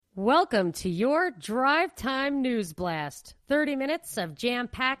Welcome to your Drive Time News Blast. 30 minutes of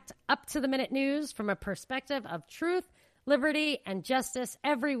jam-packed, up-to-the-minute news from a perspective of truth, liberty, and justice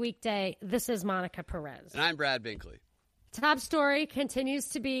every weekday. This is Monica Perez. And I'm Brad Binkley. Top story continues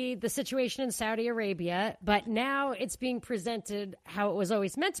to be the situation in Saudi Arabia, but now it's being presented how it was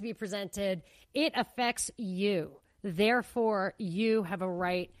always meant to be presented. It affects you. Therefore, you have a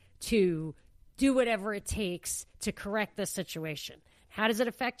right to do whatever it takes to correct this situation. How does it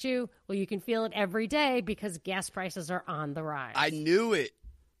affect you? Well, you can feel it every day because gas prices are on the rise. I knew it.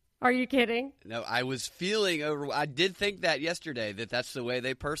 Are you kidding? No, I was feeling over. I did think that yesterday, that's the way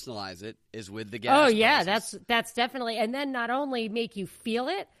they personalize it, is with the gas prices. Oh, yeah, that's definitely. And then not only make you feel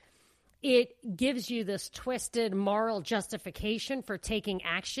it, it gives you this twisted moral justification for taking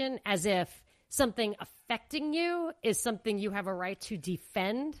action as if something affecting you is something you have a right to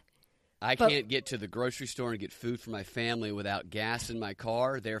defend. I can't get to the grocery store and get food for my family without gas in my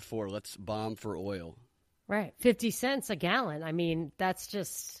car. Therefore, let's bomb for oil. Right. 50 cents a gallon. I mean, that's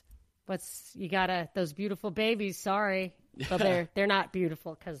just those beautiful babies. Sorry. Well, they're not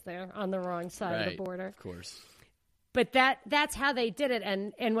beautiful because they're on the wrong side of the border. Of course. But that's how they did it.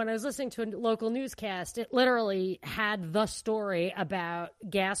 And when I was listening to a local newscast, it literally had the story about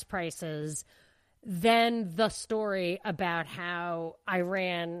gas prices, then the story about how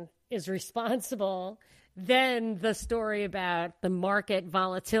Iran is responsible, then the story about the market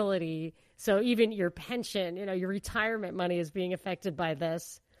volatility. So even your pension, your retirement money is being affected by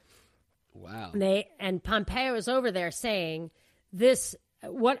this. Wow. And Pompeo is over there saying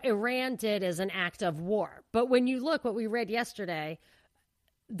what Iran did is an act of war. But when you look what we read yesterday,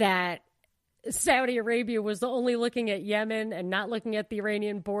 that Saudi Arabia was only looking at Yemen and not looking at the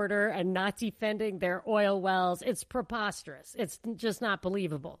Iranian border and not defending their oil wells, it's preposterous. It's just not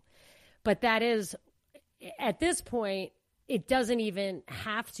believable. But that is, at this point, it doesn't even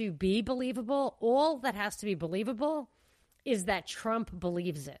have to be believable. All that has to be believable is that Trump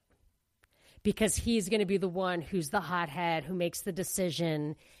believes it, because he's going to be the one who's the hothead, who makes the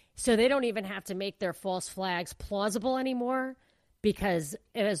decision. So they don't even have to make their false flags plausible anymore, because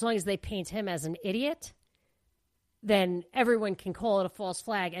as long as they paint him as an idiot, then everyone can call it a false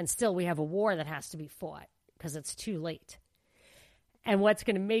flag, and still we have a war that has to be fought because it's too late. And what's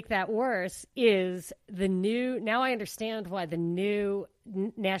going to make that worse is now I understand why the new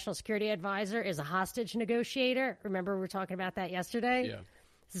national security advisor is a hostage negotiator. Remember, we were talking about that yesterday? Yeah.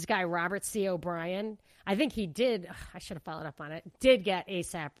 This guy, Robert C. O'Brien, I think he did, I should have followed up on it, did get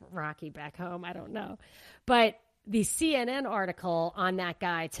ASAP Rocky back home. I don't know. But the CNN article on that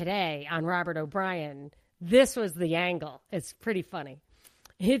guy today, on Robert O'Brien, this was the angle. It's pretty funny.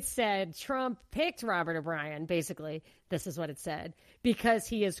 It said Trump picked Robert O'Brien, basically, this is what it said, because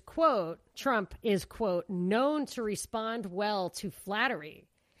he is, quote, Trump is, quote, known to respond well to flattery.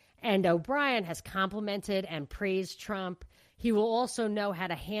 And O'Brien has complimented and praised Trump. He will also know how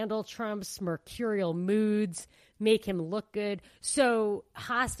to handle Trump's mercurial moods, make him look good. So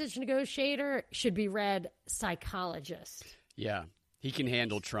hostage negotiator should be read psychologist. Yeah, he can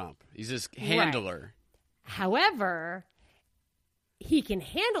handle Trump. He's his handler. Right. However, he can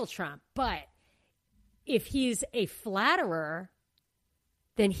handle Trump, but if he's a flatterer,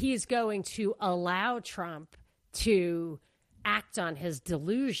 then he's going to allow Trump to act on his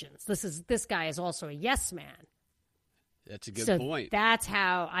delusions. This guy is also a yes man. That's a good point. That's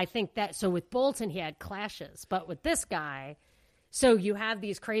how I think that. So with Bolton, he had clashes, but with this guy, so you have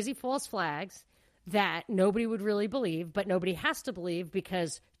these crazy false flags that nobody would really believe, but nobody has to believe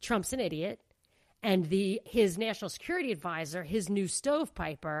because Trump's an idiot. And his national security advisor, his new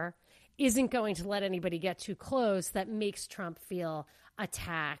stovepiper, isn't going to let anybody get too close that makes Trump feel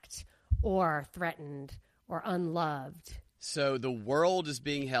attacked or threatened or unloved. So the world is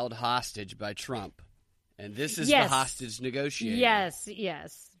being held hostage by Trump. And this is the hostage negotiator.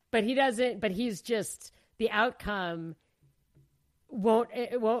 Yes. But he doesn't, but he's just, the outcome won't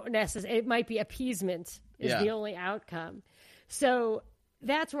necessarily, it might be appeasement is the only outcome. So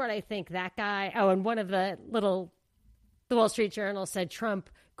that's what I think that guy, and one of the Wall Street Journal said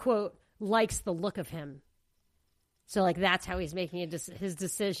Trump, quote, likes the look of him. So like that's how he's making his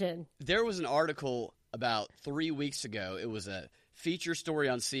decision. There was an article about 3 weeks ago. It was a feature story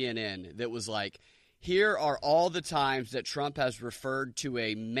on CNN that was like, here are all the times that Trump has referred to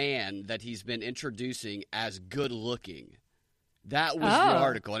a man that he's been introducing as good looking. That was the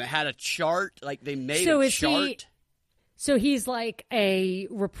article. And it had a chart, like they made a chart. So he's like a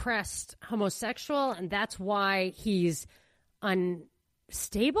repressed homosexual, and that's why he's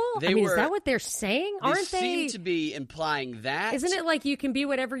stable? Is that what they're saying? Aren't they? Seem to be implying that. Isn't it like you can be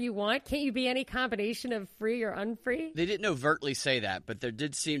whatever you want? Can't you be any combination of free or unfree? They didn't overtly say that, but there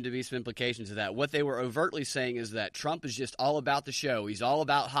did seem to be some implications of that. What they were overtly saying is that Trump is just all about the show. He's all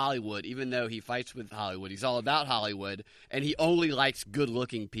about Hollywood, even though he fights with Hollywood. He's all about Hollywood, and he only likes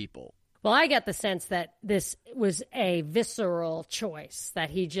good-looking people. Well, I get the sense that this was a visceral choice, that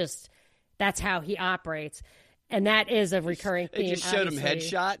that's how he operates. And that is a recurring theme. They just showed him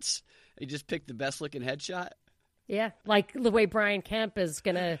headshots. He just picked the best-looking headshot. Yeah, like the way Brian Kemp is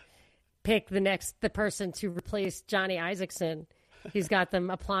going to pick the person to replace Johnny Isaacson. He's got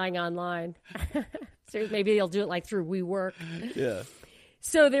them applying online. So maybe he'll do it like through WeWork. Yeah.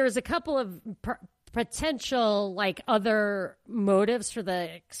 So there's a couple of potential other motives for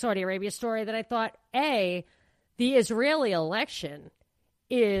the Saudi Arabia story that I thought, A, the Israeli election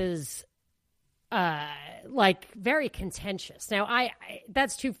is very contentious. Now, I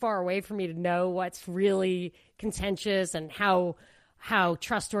that's too far away for me to know what's really contentious and how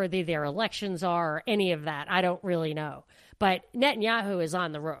trustworthy their elections are or any of that. I don't really know. But Netanyahu is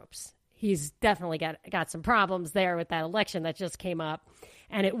on the ropes. He's definitely got some problems there with that election that just came up.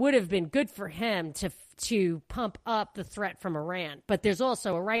 And it would have been good for him to pump up the threat from Iran. But there's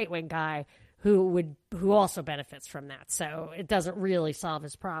also a right-wing guy who also benefits from that. So it doesn't really solve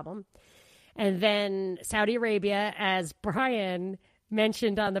his problem. And then Saudi Arabia, as Brian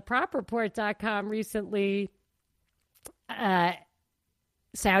mentioned on the propreport.com recently,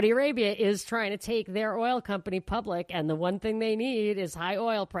 Saudi Arabia is trying to take their oil company public, and the one thing they need is high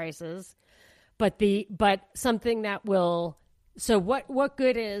oil prices. But something that will. So what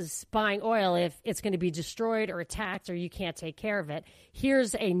good is buying oil if it's going to be destroyed or attacked or you can't take care of it?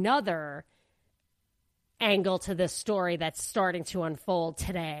 Here's another angle to this story that's starting to unfold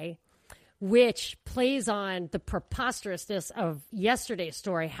today, which plays on the preposterousness of yesterday's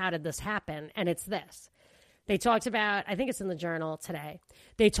story. How did this happen? And it's this. They talked about, I think it's in the Journal today,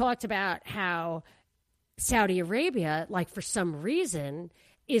 they talked about how Saudi Arabia, for some reason,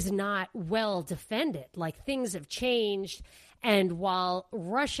 is not well defended. Things have changed. And while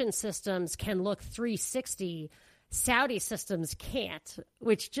Russian systems can look 360, Saudi systems can't,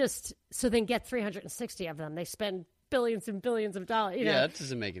 so then get 360 of them. They spend billions and billions of dollars. That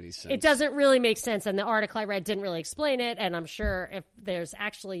doesn't make any sense. It doesn't really make sense. And the article I read didn't really explain it. And I'm sure if there's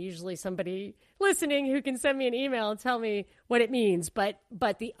actually usually somebody listening who can send me an email and tell me what it means. But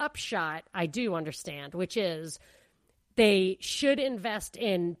the upshot I do understand, which is they should invest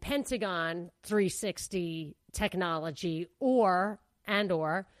in Pentagon 360 technology or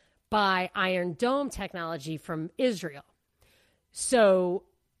buy Iron Dome technology from Israel. So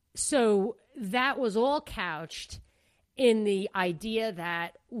that was all couched in the idea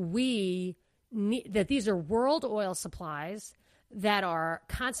that that these are world oil supplies that are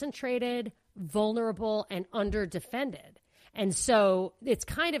concentrated, vulnerable, and under-defended. And so it's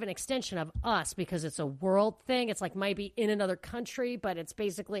kind of an extension of us because it's a world thing. It's might be in another country, but it's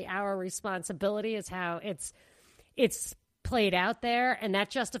basically our responsibility is how it's played out there. And that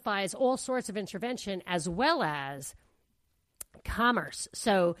justifies all sorts of intervention as well as commerce.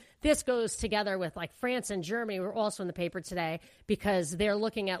 So this goes together with France and Germany were also in the paper today because they're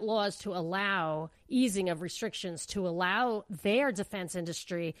looking at laws to allow easing of restrictions to allow their defense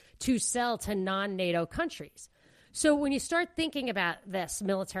industry to sell to non-NATO countries. So when you start thinking about this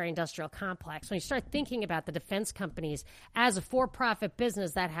military-industrial complex, when you start thinking about the defense companies as a for-profit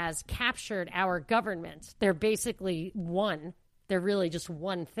business that has captured our government, they're basically one. They're really just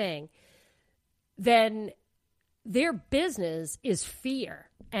one thing. Then their business is fear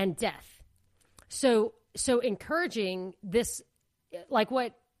and death. So encouraging this,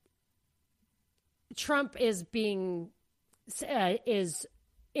 what Trump is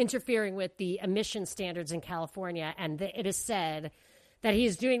interfering with the emission standards in California, and it is said that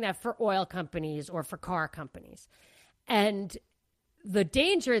he's doing that for oil companies or for car companies. And the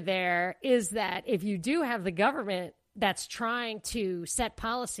danger there is that if you do have the government that's trying to set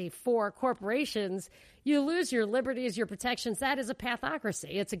policy for corporations, you lose your liberties, your protections. That is a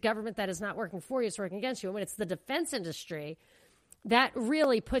pathocracy. It's a government that is not working for you, it's working against you. And when it's the defense industry, that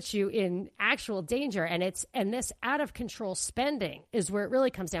really puts you in actual danger. And this out of control spending is where it really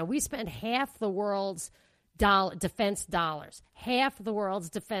comes down. We spend half the world's defense dollars.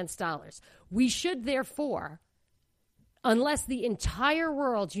 We should therefore, unless the entire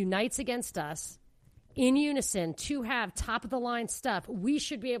world unites against us in unison to have top of the line stuff, we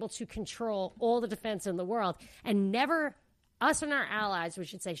should be able to control all the defense in the world, and never, us and our allies, we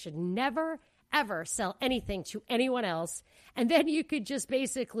should say, should never ever sell anything to anyone else. And then you could just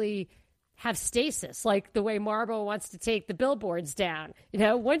basically have stasis, like the way Marlboro wants to take the billboards down. You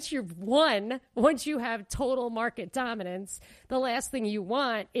know, once you have total market dominance, the last thing you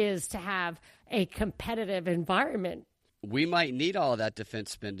want is to have a competitive environment. We might need all of that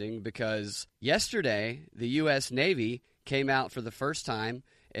defense spending because yesterday the U.S. Navy came out for the first time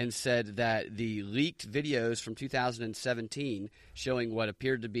and said that the leaked videos from 2017 showing what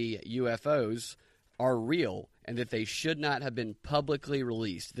appeared to be UFOs are real and that they should not have been publicly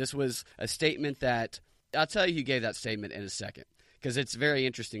released. This was a statement that – I'll tell you who gave that statement in a second because it's very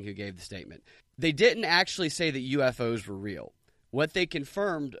interesting who gave the statement. They didn't actually say that UFOs were real. What they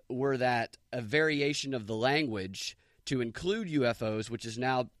confirmed were that a variation of the language to include UFOs, which is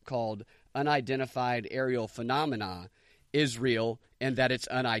now called unidentified aerial phenomena, is real and that it's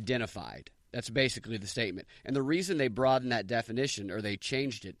unidentified. That's basically the statement. And the reason they broadened that definition or they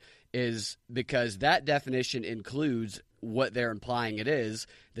changed it is because that definition includes what they're implying it is,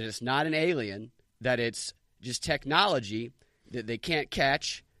 that it's not an alien, that it's just technology that they can't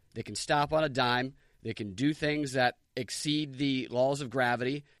catch, they can stop on a dime, they can do things that exceed the laws of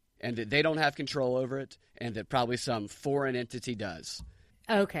gravity, and that they don't have control over it, and that probably some foreign entity does.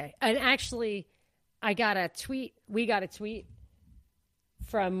 Okay. And actually, we got a tweet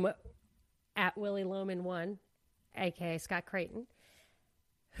from @WillieLoman1, a.k.a. Scott Creighton,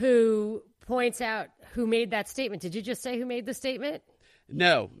 who points out who made that statement. Did you just say who made the statement?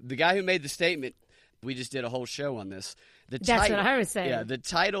 No. The guy who made the statement, we just did a whole show on this. That's what I was saying. Yeah, the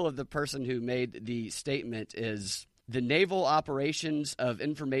title of the person who made the statement is the Naval Operations of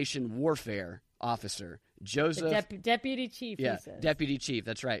Information Warfare Officer, Joseph. Deputy Chief, yeah, he says. Deputy Chief,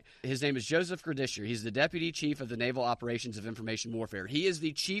 that's right. His name is Joseph Gradisher. He's the Deputy Chief of the Naval Operations of Information Warfare. He is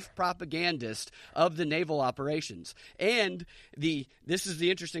the chief propagandist of the naval operations. And this is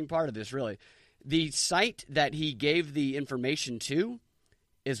the interesting part of this, really. The site that he gave the information to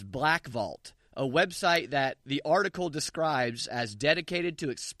is Black Vault, a website that the article describes as dedicated to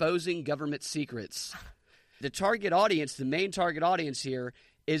exposing government secrets. The target audience, the main target audience here,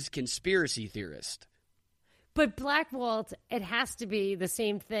 is conspiracy theorists. But Black Vault, it has to be the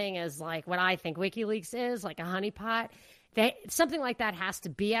same thing as like what I think WikiLeaks is, like a honeypot. Something like that has to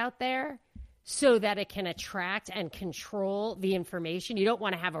be out there so that it can attract and control the information. You don't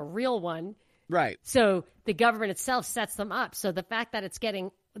want to have a real one. Right. So the government itself sets them up. So the fact that it's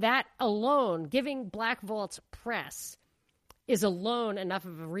getting that alone, giving Black Vault's press is alone enough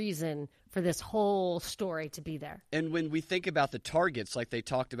of a reason for this whole story to be there. And when we think about the targets, like they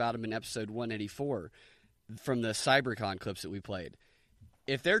talked about them in episode 184 from the CyberCon clips that we played,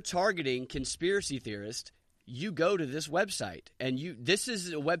 if they're targeting conspiracy theorists, you go to this website, and this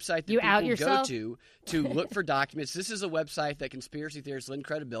is a website that people go to look for documents. This is a website that conspiracy theorists lend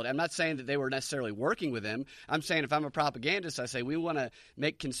credibility. I'm not saying that they were necessarily working with them. I'm saying if I'm a propagandist, I say we want to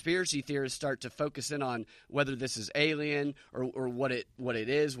make conspiracy theorists start to focus in on whether this is alien or what it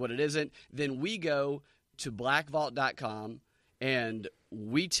is, what it isn't. Then we go to blackvault.com and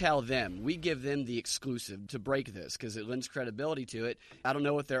we tell them, we give them the exclusive to break this because it lends credibility to it. I don't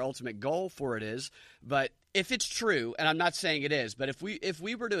know what their ultimate goal for it is, but if it's true, and I'm not saying it is, but if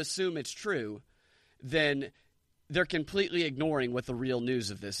we were to assume it's true, then they're completely ignoring what the real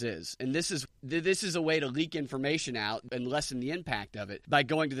news of this is. And this is a way to leak information out and lessen the impact of it by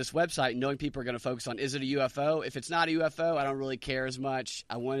going to this website and knowing people are going to focus on, is it a UFO? If it's not a UFO, I don't really care as much.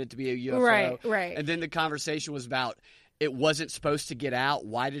 I want it to be a UFO. Right. And then the conversation was about it wasn't supposed to get out.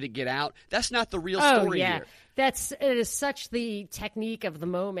 Why did it get out? That's not the real story here. It is such the technique of the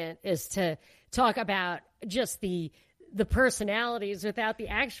moment is to talk about just the personalities without the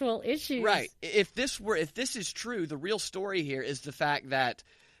actual issues. Right. If this is true, the real story here is the fact that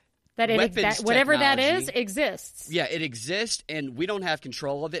whatever that is exists. Yeah, it exists, and we don't have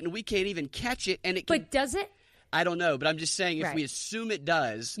control of it, and we can't even catch it. But does it? I don't know, but I'm just saying if we assume it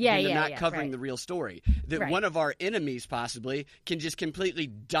does, then they're not covering the real story. That one of our enemies possibly can just completely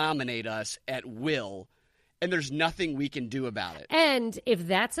dominate us at will, and there's nothing we can do about it. And if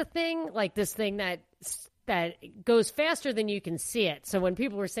that's a thing, like this thing that goes faster than you can see it. So when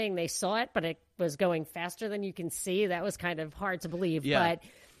people were saying they saw it, but it was going faster than you can see, that was kind of hard to believe. Yeah.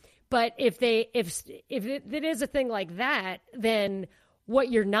 But if it is a thing like that, then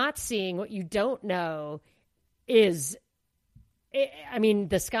what you're not seeing, what you don't know is, I mean,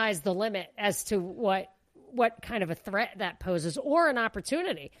 the sky's the limit as to what kind of a threat that poses or an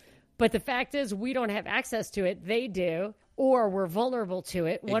opportunity. But the fact is we don't have access to it. They do. or we're vulnerable to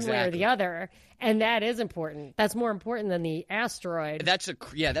it one way or the other. And that is important. That's more important than the asteroid. That's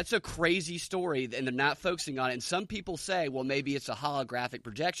a crazy story, and they're not focusing on it. And some people say, well, maybe it's a holographic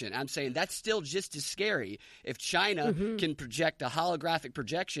projection. I'm saying that's still just as scary. If China can project a holographic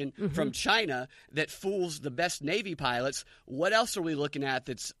projection from China that fools the best Navy pilots, what else are we looking at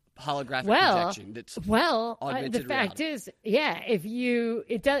that's holographic projection? That's the fact is,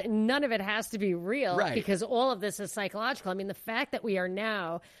 none of it has to be real, right? Because all of this is psychological. I mean, the fact that we are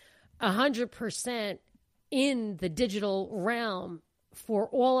now 100% in the digital realm for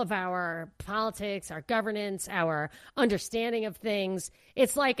all of our politics, our governance, our understanding of things.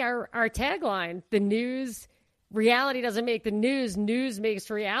 It's like our tagline, the news, reality doesn't make the news, news makes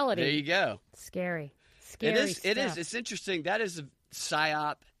reality. There you go. Scary It is. stuff. It's interesting. That is a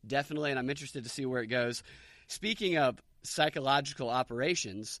psyop, definitely, and I'm interested to see where it goes. Speaking of psychological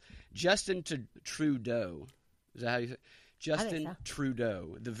operations, Justin Trudeau, is that how you say it? Justin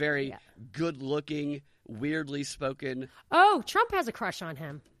Trudeau, the very good-looking, weirdly spoken. Oh, Trump has a crush on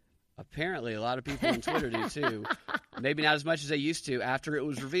him. Apparently, a lot of people on Twitter do, too. Maybe not as much as they used to after it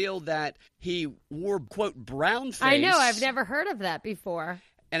was revealed that he wore, quote, brown face. I know. I've never heard of that before.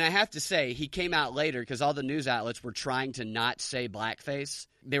 And I have to say, he came out later because all the news outlets were trying to not say blackface.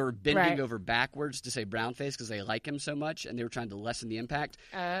 They were bending over backwards to say brownface because they like him so much, and they were trying to lessen the impact.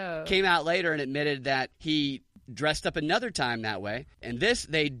 Oh. Came out later and admitted that he dressed up another time that way. And this,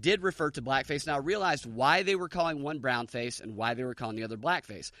 they did refer to blackface. Now, I realized why they were calling one brownface and why they were calling the other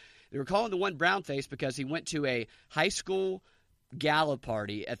blackface. They were calling the one brownface because he went to a high school gala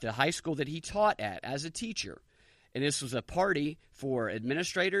party at the high school that he taught at as a teacher. And this was a party for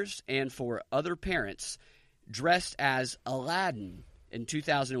administrators and for other parents dressed as Aladdin in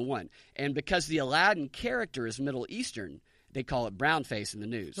 2001. And because the Aladdin character is Middle Eastern, they call it brownface in the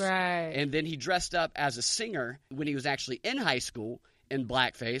news. Right. And then he dressed up as a singer when he was actually in high school in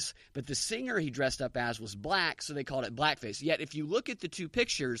blackface, but the singer he dressed up as was black, so they called it blackface. Yet if you look at the two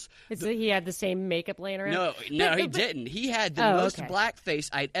pictures... he had the same makeup laying around? No, he didn't. He had the most blackface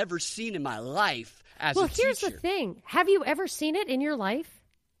I'd ever seen in my life as a teacher. Well, here's the thing. Have you ever seen it in your life?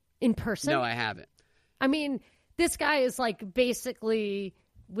 In person? No, I haven't. I mean, this guy is like basically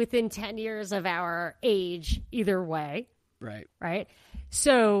within 10 years of our age either way. Right?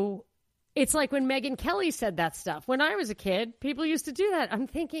 So it's like when Megyn Kelly said that stuff. When I was a kid, people used to do that. I'm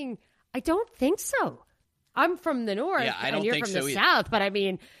thinking, I don't think so. I'm from the north, and you're from the south. But I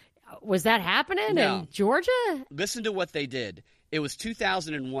mean, was that happening in Georgia? Listen to what they did. It was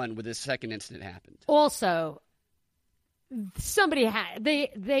 2001 when this second incident happened. Also, somebody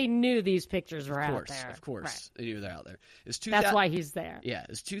they knew these pictures were out there. Of course, right. They knew they're out there. That's why he's there. Yeah, it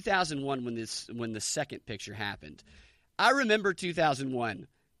was 2001 when the second picture happened. I remember 2001.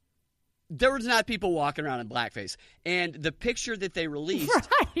 There was not people walking around in blackface. And the picture that they released...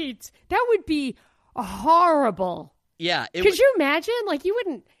 Right. That would be horrible. Yeah. Could you imagine? Like, you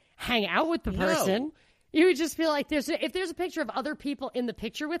wouldn't hang out with the person. No. You would just feel like if there's a picture of other people in the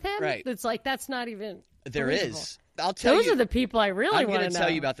picture with him, it's like, that's not even There believable. is. I'll tell you. Those are the people I really want to know. I'm going to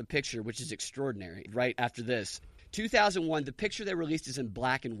tell you about the picture, which is extraordinary, right after this. 2001, the picture they released is in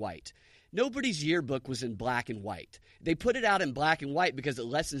black and white. Nobody's yearbook was in black and white. They put it out in black and white because it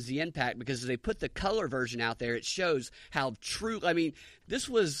lessens the impact, because if they put the color version out there, it shows how true. I mean, this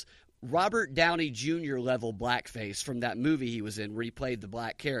was Robert Downey Jr. level blackface from that movie he was in where he played the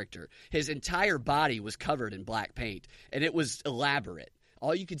black character. His entire body was covered in black paint, and it was elaborate.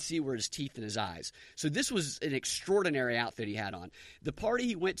 All you could see were his teeth and his eyes. So this was an extraordinary outfit he had on. The party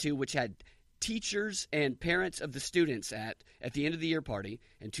he went to, which had teachers and parents of the students at the end of the year party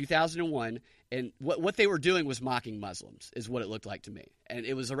in 2001, and what they were doing was mocking Muslims, is what it looked like to me. And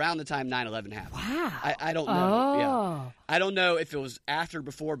it was around the time 9/11 happened. Wow. I don't know. Oh. Yeah. I don't know if it was after or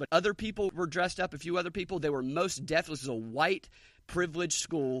before, but other people were dressed up, a few other people. They were most definitely, this was a white, privileged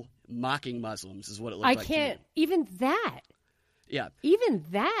school mocking Muslims, is what it looked like to me. Even that. Yeah. Even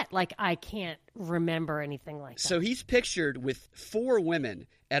that, like, I can't remember anything like that. So he's pictured with 4 women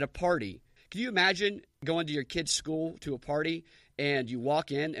at a party. Can you imagine going to your kid's school to a party and you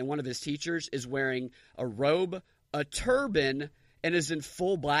walk in and one of his teachers is wearing a robe, a turban, and is in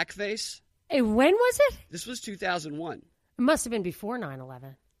full blackface? And when was it? This was 2001. It must have been before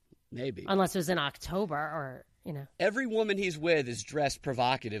 9/11. Maybe. Unless it was in October or, Every woman he's with is dressed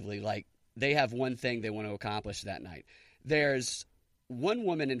provocatively, like they have one thing they want to accomplish that night. There's one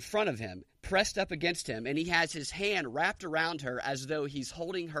woman in front of him pressed up against him, and he has his hand wrapped around her as though he's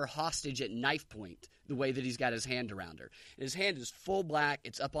holding her hostage at knife point, the way that he's got his hand around her. And his hand is full black.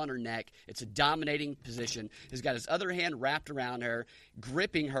 It's up on her neck. It's a dominating position. He's got his other hand wrapped around her,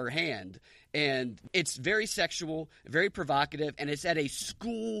 gripping her hand. And it's very sexual, very provocative, and it's at a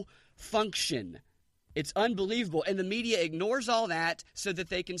school function. It's unbelievable. And the media ignores all that so that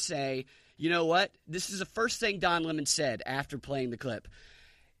they can say, you know what? This is the first thing Don Lemon said after playing the clip.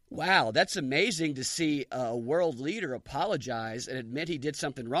 Wow, that's amazing to see a world leader apologize and admit he did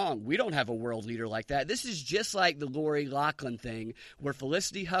something wrong. We don't have a world leader like that. This is just like the Lori Loughlin thing where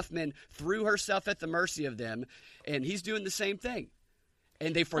Felicity Huffman threw herself at the mercy of them, and he's doing the same thing.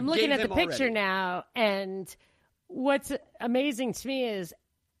 And they forgave him already. I'm looking at the picture now, and what's amazing to me is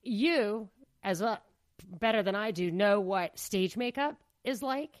you, as well, better than I do, know what stage makeup is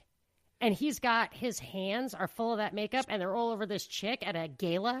like. And he's got his hands are full of that makeup, and they're all over this chick at a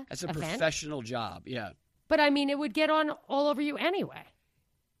gala. That's a event. Professional job, yeah. But I mean, it would get on all over you anyway.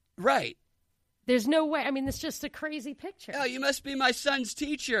 Right. There's no way. I mean, it's just a crazy picture. Oh, you must be my son's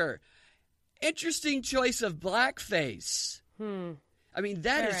teacher. Interesting choice of blackface. I mean,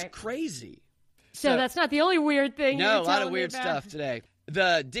 that is crazy. So that's not the only weird thing. No, a lot of weird stuff today.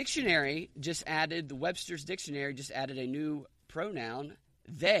 The Webster's Dictionary just added a new pronoun,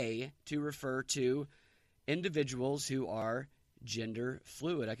 they, to refer to individuals who are gender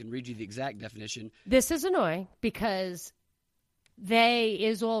fluid. I can read you the exact definition. This is annoying because they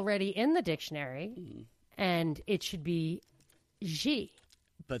is already in the dictionary, and it should be she.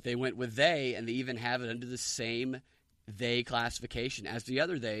 But they went with they, and they even have it under the same they classification as the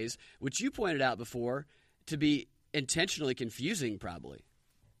other theys, which you pointed out before to be intentionally confusing, probably.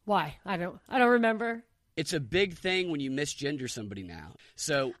 Why? I don't remember. It's a big thing when you misgender somebody now.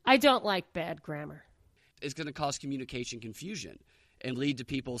 So I don't like bad grammar. It's going to cause communication confusion and lead to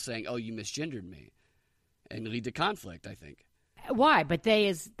people saying, "Oh, you misgendered me," and lead to conflict, I think. Why? But they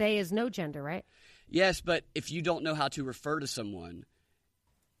is no gender, right? Yes, but if you don't know how to refer to someone,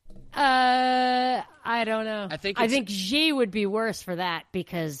 I don't know. I think she would be worse for that,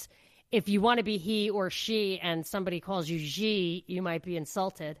 because if you want to be he or she and somebody calls you she, you might be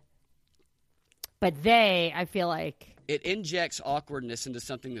insulted. But they, I feel like it injects awkwardness into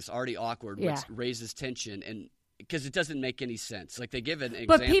something that's already awkward, which raises tension, and because it doesn't make any sense. Like, they give an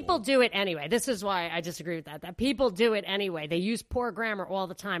example. But people do it anyway. This is why I disagree with that. That people do it anyway. They use poor grammar all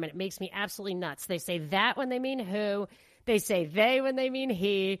the time, and it makes me absolutely nuts. They say that when they mean who. They say they when they mean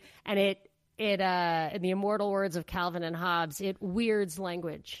he, and it in the immortal words of Calvin and Hobbes, it weirds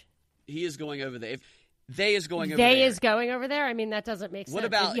language. He is going over there. If they is going over there. They is going over there? I mean, that doesn't make sense. What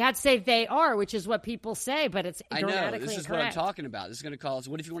about... You had to say they are, which is what people say, but it's grammatically incorrect. I know. This is incorrect. what I'm talking about. This is going to cause...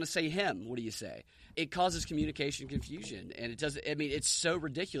 What if you want to say him? What do you say? It causes communication confusion, and it doesn't... I mean, it's so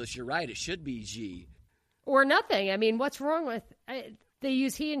ridiculous. You're right. It should be G. Or nothing. I mean, what's wrong with... they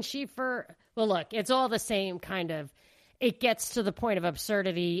use he and she for... Well, look, it's all the same kind of... It gets to the point of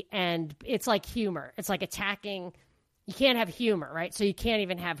absurdity, and it's like humor. It's like attacking... You can't have humor, right? So you can't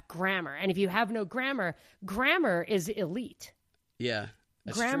even have grammar. And if you have no grammar, grammar is elite. Yeah,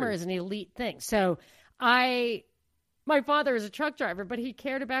 that's grammar true. is an elite thing. So my father is a truck driver, but he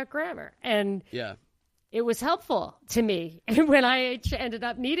cared about grammar. And it was helpful to me when I ended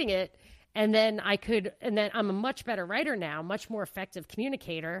up needing it. And then I'm a much better writer now, much more effective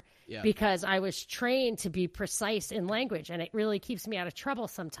communicator, because I was trained to be precise in language. And it really keeps me out of trouble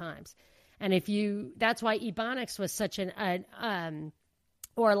sometimes. And that's why Ebonics was such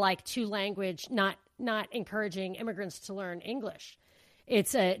or like two language, not encouraging immigrants to learn English.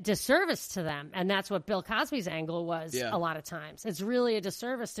 It's a disservice to them. And that's what Bill Cosby's angle was a lot of times. It's really a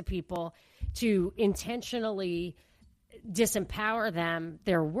disservice to people to intentionally disempower them,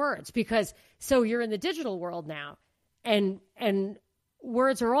 their words, because so you're in the digital world now, and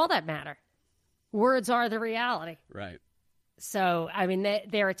words are all that matter. Words are the reality. Right. So, I mean,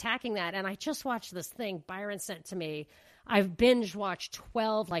 they're attacking that. And I just watched this thing Byron sent to me. I've binge watched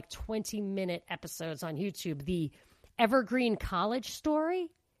 12, 20-minute episodes on YouTube. The Evergreen College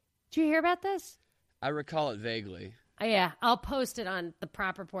story. Did you hear about this? I recall it vaguely. Yeah. I'll post it on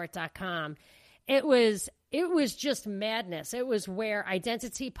thepropreport.com. It was just madness. It was where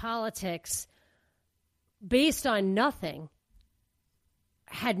identity politics, based on nothing,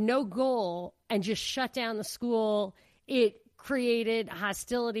 had no goal and just shut down the school. It created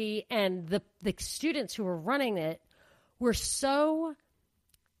hostility, and the students who were running it were so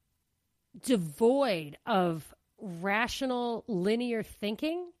devoid of rational, linear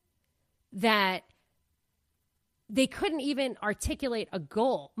thinking that they couldn't even articulate a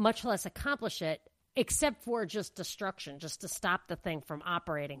goal, much less accomplish it. except for just destruction, just to stop the thing from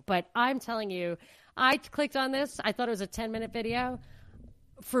operating. But I'm telling you, I clicked on this. I thought it was a 10-minute video.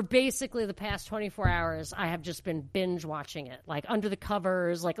 For basically the past 24 hours, I have just been binge watching it, like under the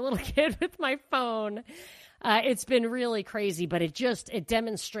covers, like a little kid with my phone. It's been really crazy, but it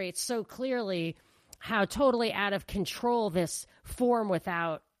demonstrates so clearly how totally out of control this form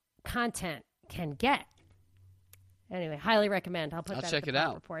without content can get. Anyway, highly recommend. I'll check it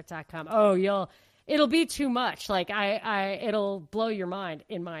out. Report.com. Oh, it'll be too much. Like it'll blow your mind,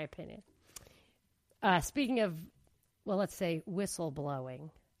 in my opinion. Speaking of, well, let's say whistleblowing.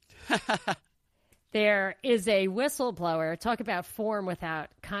 There is a whistleblower. Talk about form without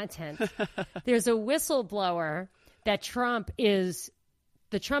content. There's a whistleblower that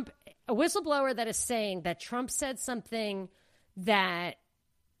a whistleblower that is saying that Trump said something that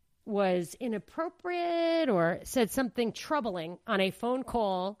was inappropriate or said something troubling on a phone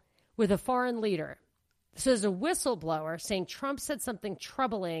call with a foreign leader. So there's a whistleblower saying Trump said something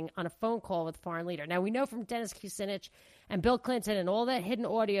troubling on a phone call with a foreign leader. Now, we know from Dennis Kucinich and Bill Clinton and all that hidden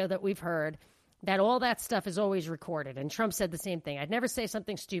audio that we've heard that all that stuff is always recorded. And Trump said the same thing. I'd never say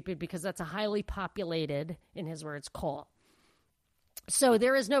something stupid because that's a highly populated, in his words, call. So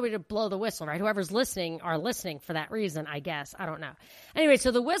there is nobody to blow the whistle, right? Whoever's listening are listening for that reason, I guess. I don't know. Anyway,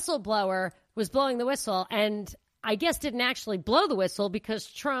 so the whistleblower was blowing the whistle and I guess didn't actually blow the whistle because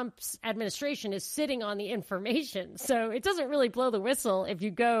Trump's administration is sitting on the information. So it doesn't really blow the whistle if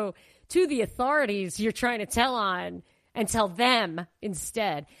you go to the authorities you're trying to tell on and tell them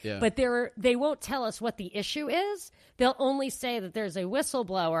instead. Yeah. But they won't tell us what the issue is. They'll only say that there's a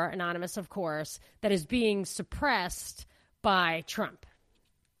whistleblower, anonymous of course, that is being suppressed by Trump.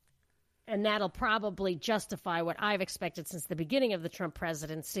 And that'll probably justify what I've expected since the beginning of the Trump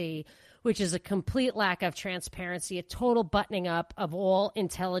presidency, which is a complete lack of transparency, a total buttoning up of all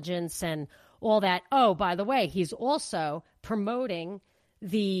intelligence and all that. Oh, by the way, he's also promoting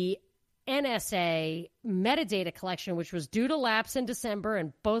the NSA metadata collection, which was due to lapse in December,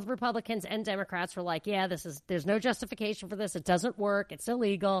 and both Republicans and Democrats were like, yeah, there's no justification for this. It doesn't work. It's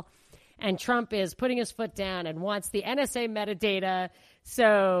illegal. And Trump is putting his foot down and wants the NSA metadata.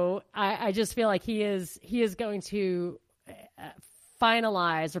 So I just feel like he is going to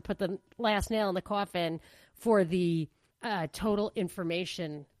finalize or put the last nail in the coffin for the total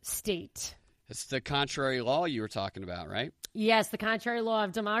information state. It's the contrary law you were talking about, right? Yes, the contrary law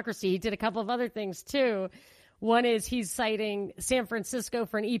of democracy. He did a couple of other things, too. One is he's citing San Francisco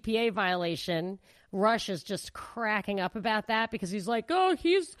for an EPA violation. Rush is just cracking up about that because he's like, oh,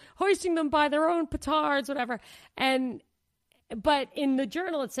 he's hoisting them by their own petards, whatever. But in the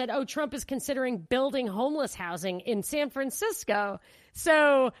Journal, it said, oh, Trump is considering building homeless housing in San Francisco.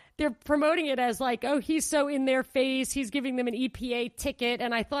 So they're promoting it as like, oh, he's so in their face. He's giving them an EPA ticket.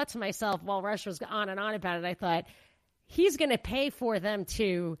 And I thought to myself, while Rush was on and on about it, I thought, he's going to pay for them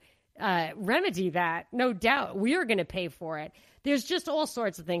to remedy that. No doubt. We are going to pay for it. There's just all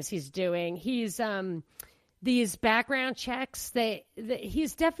sorts of things he's doing. He's these background checks.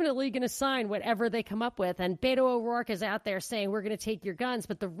 He's definitely going to sign whatever they come up with. And Beto O'Rourke is out there saying we're going to take your guns.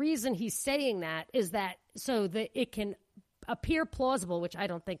 But the reason he's saying that is that so that it can appear plausible, which I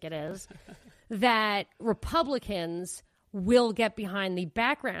don't think it is, that Republicans will get behind the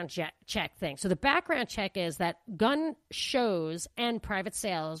background check thing. So the background check is that gun shows and private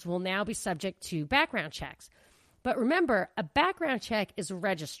sales will now be subject to background checks. But remember, a background check is a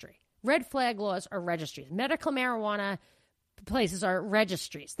registry. Red flag laws are registries. Medical marijuana places are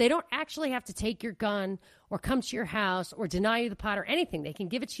registries. They don't actually have to take your gun or come to your house or deny you the pot or anything. They can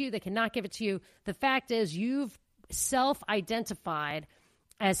give it to you. They cannot give it to you. The fact is you've self-identified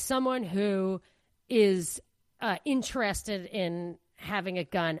as someone who is interested in having a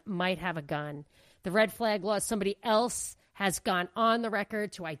gun, might have a gun. The red flag law, somebody else has gone on the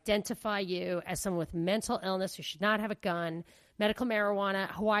record to identify you as someone with mental illness who should not have a gun. Medical marijuana,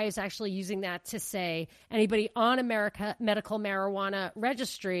 Hawaii is actually using that to say anybody on America medical marijuana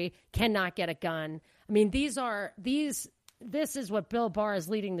registry cannot get a gun. I mean, this is what Bill Barr is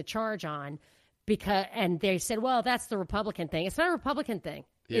leading the charge on and they said, well, that's the Republican thing. It's not a Republican thing.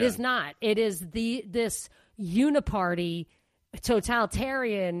 Yeah. It is not. It is this uniparty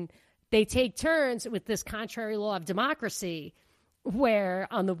totalitarian. They take turns with this contrary law of democracy where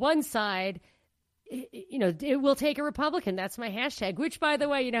on the one side, it will take a Republican. That's my hashtag, which, by the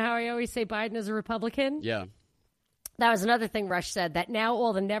way, you know how I always say Biden is a Republican? Yeah. That was another thing Rush said, that now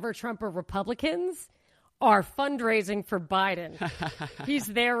all the never-Trumper Republicans are fundraising for Biden. He's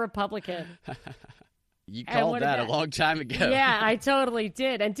their Republican. You called that a long time ago. Yeah, I totally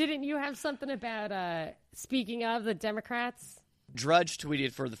did. And didn't you have something about, speaking of the Democrats? Drudge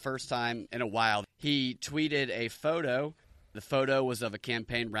tweeted for the first time in a while. He tweeted a photo. The photo was of a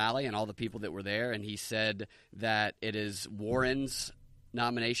campaign rally and all the people that were there, and he said that it is Warren's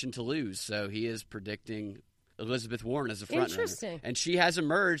nomination to lose. So he is predicting Elizabeth Warren as a front runner. And she has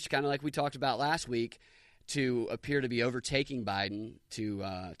emerged, kind of like we talked about last week, to appear to be overtaking Biden to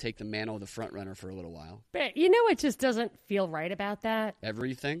take the mantle of the front runner for a little while. But you know what just doesn't feel right about that?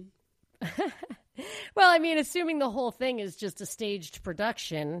 Everything? Well, I mean, assuming the whole thing is just a staged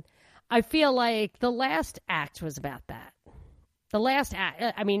production, I feel like the last act was about that. The last act,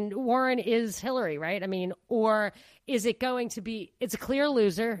 I mean, Warren is Hillary, right? I mean, or is it going to be, it's a clear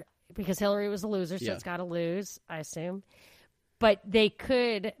loser because Hillary was a loser, so it's got to lose, I assume. But they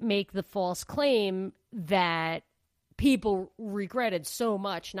could make the false claim that people regretted so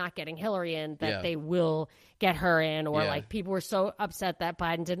much not getting Hillary in that they will get her in, or like people were so upset that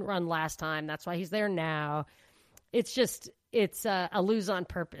Biden didn't run last time. That's why he's there now. It's just, it's a lose on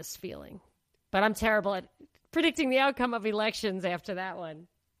purpose feeling. But I'm terrible at predicting the outcome of elections after that one.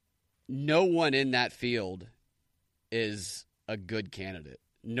 No one in that field is a good candidate.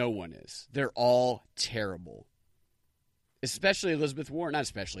 No one is. They're all terrible. Especially Elizabeth Warren. Not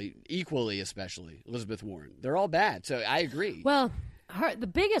especially. Equally especially Elizabeth Warren. They're all bad. So I agree. Well, the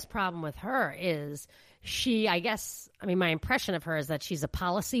biggest problem with her is she, I guess, I mean, my impression of her is that she's a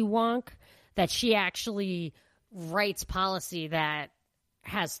policy wonk, that she actually writes policy that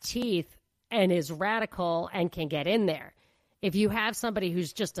has teeth and is radical and can get in there. If you have somebody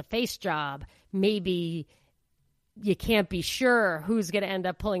who's just a face job, maybe you can't be sure who's going to end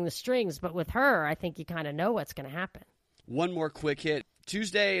up pulling the strings. But with her, I think you kind of know what's going to happen. One more quick hit.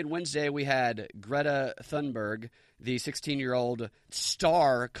 Tuesday and Wednesday, we had Greta Thunberg, the 16-year-old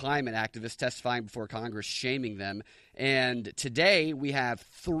star climate activist, testifying before Congress, shaming them. And today, we have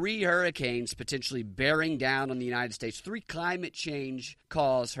 3 hurricanes potentially bearing down on the United States. 3 climate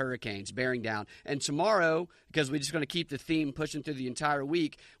change-caused hurricanes bearing down. And tomorrow, because we're just going to keep the theme pushing through the entire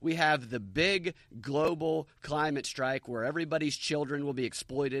week, we have the big global climate strike where everybody's children will be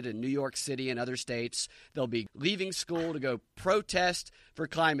exploited in New York City and other states. They'll be leaving school to go protest for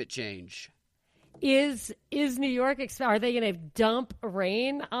climate change. Is New York, are they going to dump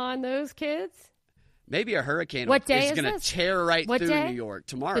rain on those kids? Maybe a hurricane is going to tear right through New York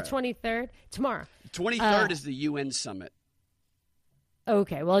tomorrow. The 23rd? Tomorrow. 23rd is the UN summit.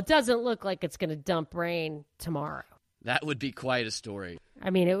 Okay, well, it doesn't look like it's going to dump rain tomorrow. That would be quite a story.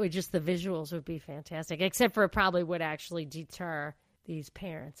 I mean, it would just, the visuals would be fantastic, except for it probably would actually deter these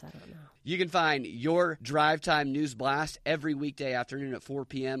parents. I don't know. You can find your Drive Time News Blast every weekday afternoon at 4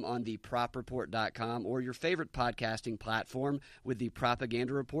 p.m. on the propreport.com or your favorite podcasting platform with the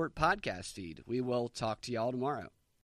Propaganda Report podcast feed. We will talk to y'all tomorrow.